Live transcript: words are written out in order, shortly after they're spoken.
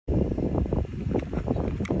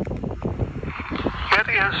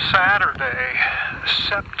is Saturday,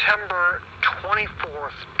 September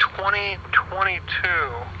 24th, 2022.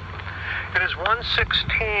 It is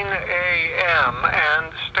 1:16 a.m.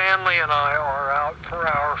 and Stanley and I are out for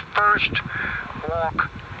our first walk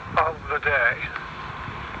of the day.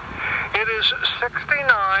 It is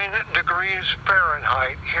 69 degrees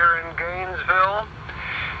Fahrenheit here in Gainesville.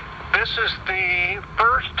 This is the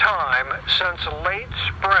first time since late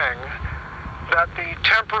spring that the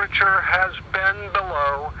temperature has been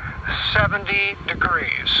below 70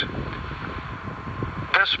 degrees.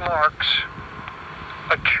 This marks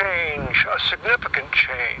a change, a significant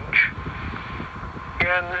change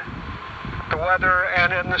in the weather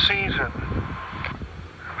and in the season.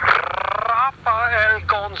 Rafael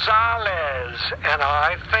Gonzalez and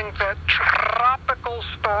I think that tropical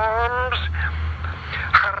storms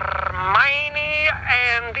Hermione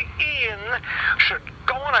and Ian should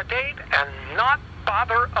go on a date and not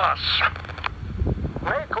bother us.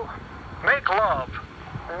 Make love,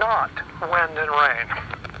 not wind and rain.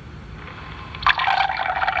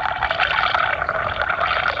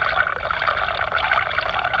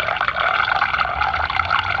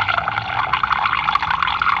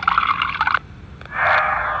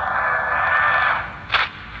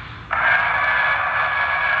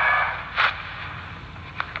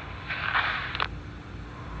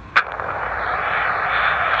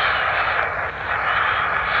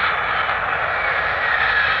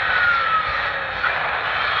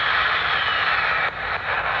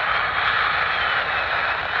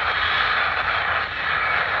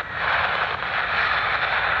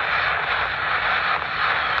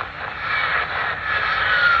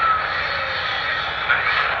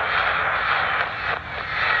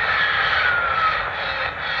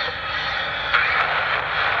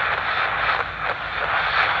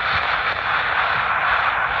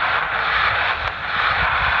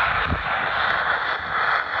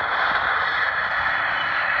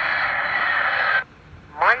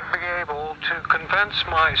 Convince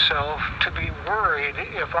myself to be worried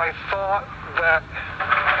if I thought that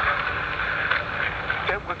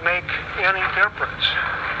it would make any difference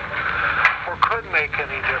or could make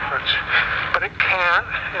any difference, but it can't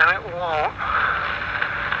and it won't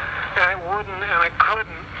and it wouldn't and it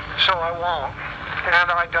couldn't, so I won't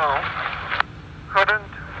and I don't.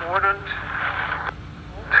 Couldn't, wouldn't,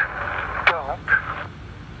 don't.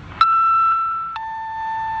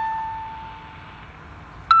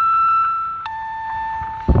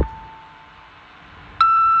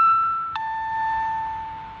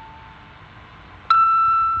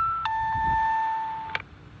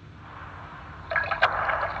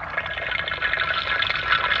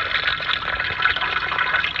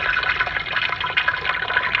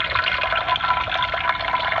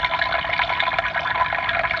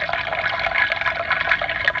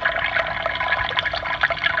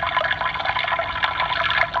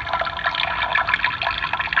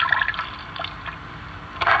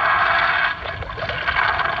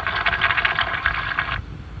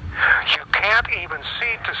 Even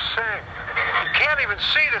see to sing. You can't even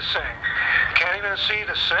see to sing. You can't even see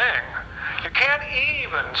to sing. You can't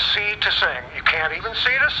even see to sing. You can't even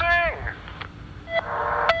see to sing.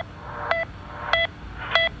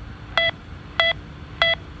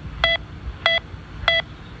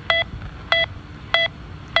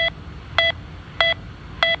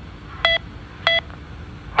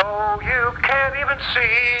 Oh, you can't even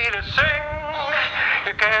see to sing.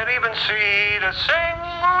 You can't even see to sing.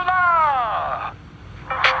 Hula!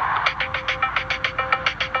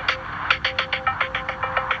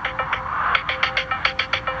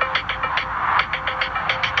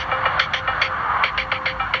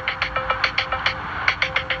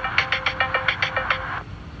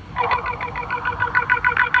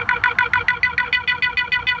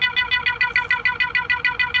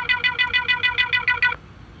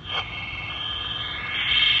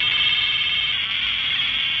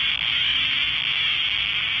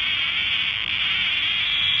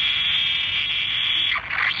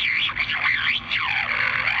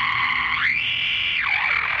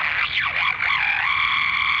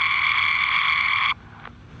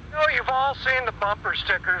 You've all seen the bumper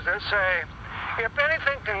stickers that say, if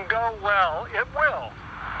anything can go well, it will.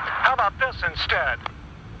 How about this instead?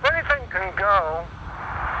 If anything can go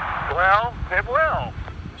well, it will.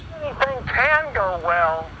 If anything can go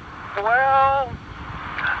well, it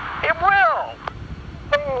will.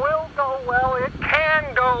 Anything will go well, it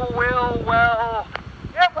can go well.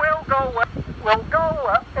 It will go well,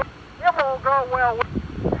 it will go well.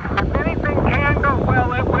 If anything can go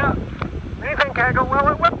well, it will. If anything can go well,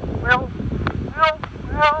 it will. Will.